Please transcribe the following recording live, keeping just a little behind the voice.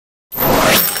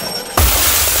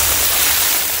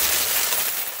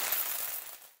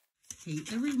Hey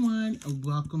everyone,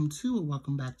 welcome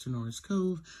back to Noras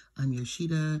Cove. I'm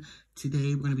Yoshida.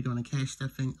 Today we're going to be doing a cash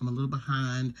stuffing. I'm a little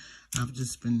behind. I've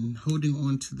just been holding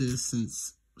on to this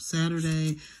since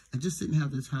Saturday. I just didn't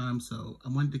have the time, so I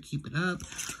wanted to keep it up.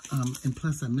 And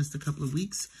plus I missed a couple of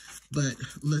weeks, but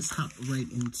let's hop right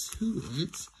into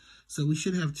it. So we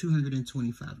should have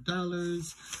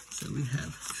 $225. So we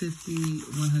have 50,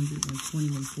 100, 120,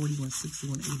 140, 160,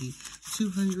 180,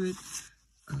 200.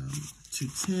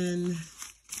 210,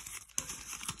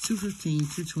 215,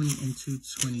 220, and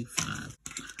 225.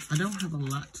 I don't have a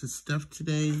lot to stuff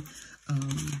today.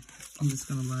 I'm just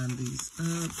going to line these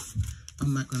up.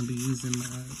 I'm not going to be using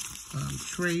my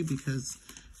tray because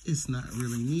it's not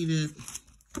really needed.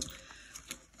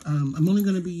 I'm only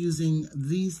going to be using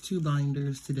these two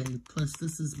binders today. Plus,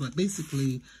 this is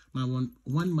basically my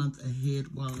one month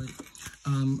ahead wallet.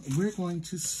 We're going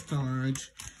to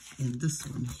start in this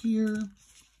one here.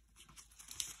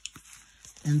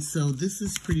 And so this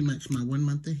is pretty much my 1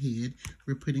 month ahead.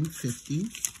 We're putting 50.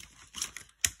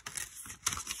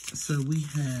 So we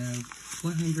have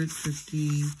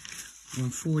 150,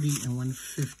 140, and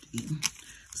 150.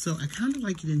 So I kind of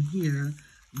like it in here,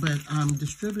 but I'm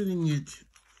distributing it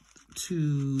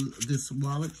to this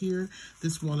wallet here.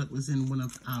 This wallet was in one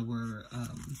of our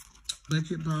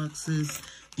budget boxes,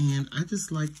 and I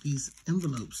just like these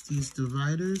envelopes, these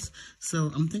dividers.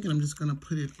 So I'm thinking I'm just going to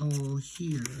put it all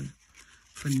here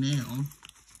for now,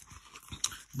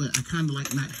 but I kind of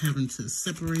like not having to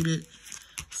separate it.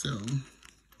 So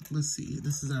let's see,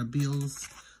 this is our bills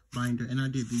binder, and I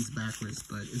did these backwards,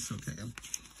 but it's okay.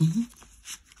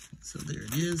 So there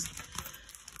it is.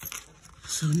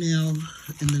 So now,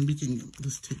 and then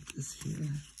let's take this here,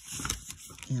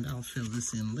 and I'll fill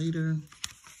this in later.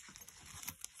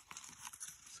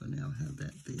 So now I have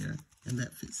that there, and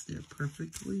that fits there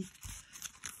perfectly.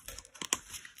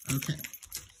 Okay.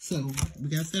 So we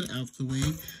got that out the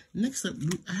way. Next up,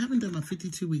 I haven't done my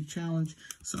 52-week challenge,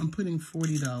 so I'm putting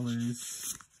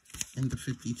 $40 in the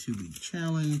 52-week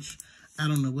challenge. I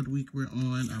don't know what week we're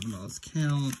on. I've lost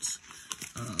count.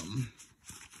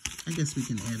 I guess we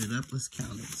can add it up. Let's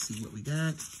count it and see what we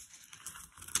got.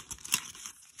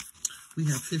 We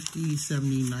have 50,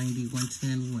 70, 90,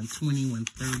 110, 120,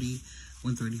 130,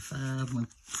 135,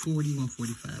 140,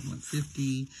 145,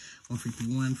 150,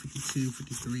 151, 52,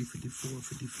 53, 54,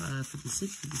 55,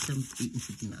 56, 57, 58, and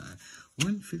 59.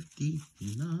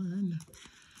 159.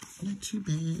 Not too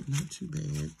bad, not too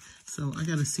bad. So I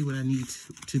got to see what I need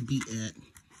to be at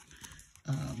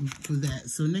for that.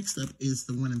 So next up is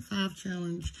the 1 and 5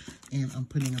 challenge, and I'm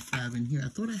putting a 5 in here. I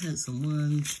thought I had some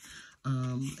ones.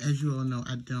 As you all know,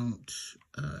 I don't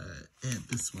add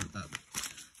this one up.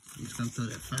 I'm just going to throw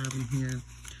that 5 in here.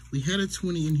 We had a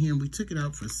 20 in here, and we took it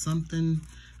out for something.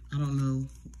 I don't know.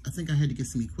 I think I had to get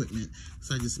some equipment,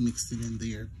 so I just mixed it in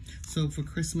there. So for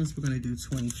Christmas, we're going to do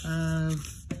 25.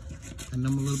 I know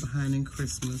I'm a little behind in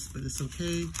Christmas, but it's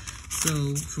okay.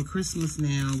 So for Christmas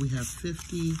now, we have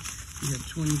 50. We have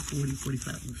 20, 40,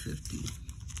 45, and 50.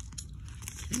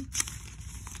 Okay.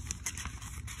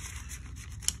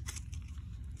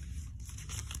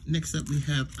 Next up, we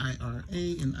have IRA,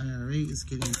 and IRA is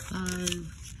getting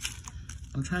 5.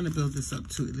 I'm trying to build this up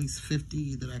to at least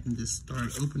 50 that I can just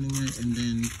start opening it and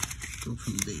then go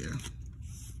from there.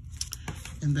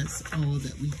 And that's all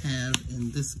that we have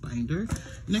in this binder.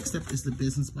 Next up is the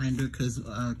business binder, because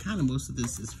kind of most of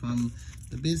this is from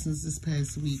the business this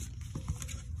past week.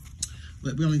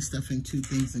 But we're only stuffing 2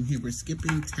 things in here. We're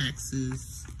skipping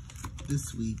taxes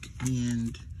this week,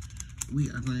 and we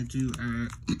are going to do our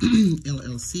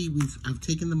LLC. I've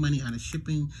taken the money out of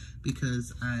shipping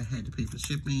because I had to pay for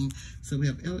shipping. So we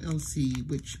have LLC,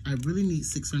 which I really need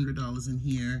 $600 in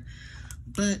here.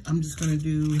 But I'm just going to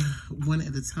do one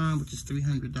at a time, which is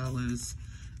 $300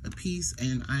 a piece.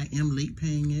 And I am late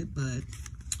paying it,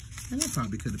 and I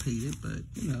probably could have paid it, but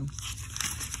you know.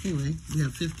 Anyway, we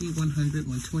have 50, 100,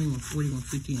 120, 140,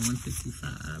 150, and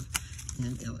 155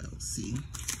 in LLC.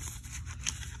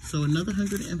 So another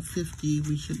 150,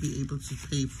 we should be able to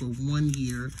pay for 1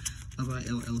 year of our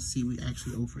LLC. We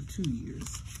actually owe for 2 years.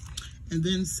 And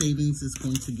then savings is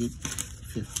going to get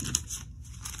 50.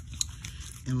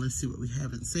 And let's see what we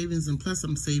have in savings. And plus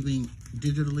I'm saving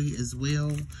digitally as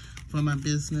well for my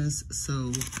business.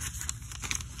 So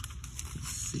let's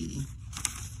see.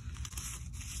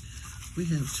 We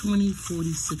have 20,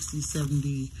 40, 60,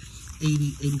 70,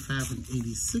 80, 85, and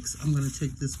 86. I'm going to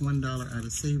take this $1 out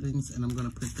of savings, and I'm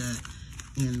going to put that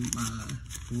in my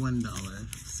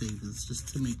 $1 savings just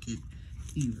to make it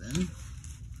even.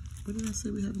 What did I say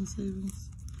we have in savings?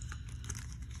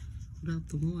 Without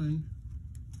the 1.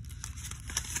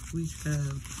 we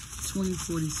have 20,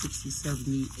 40, 60,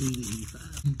 70, 80,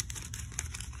 85.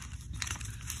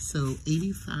 So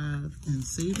 85 in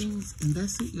savings, and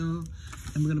that's it, y'all.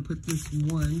 And we're gonna put this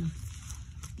one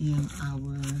in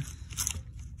our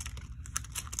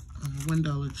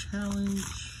 $1 challenge.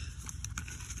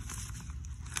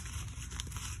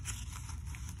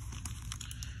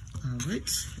 All right,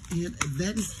 and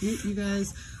that is it, you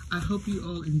guys. I hope you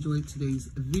all enjoyed today's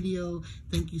video.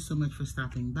 Thank you so much for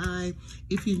stopping by.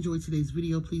 If you enjoyed today's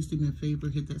video, please do me a favor,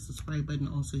 hit that subscribe button,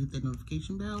 also hit that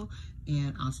notification bell,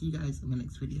 and I'll see you guys in my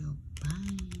next video.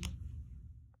 Bye.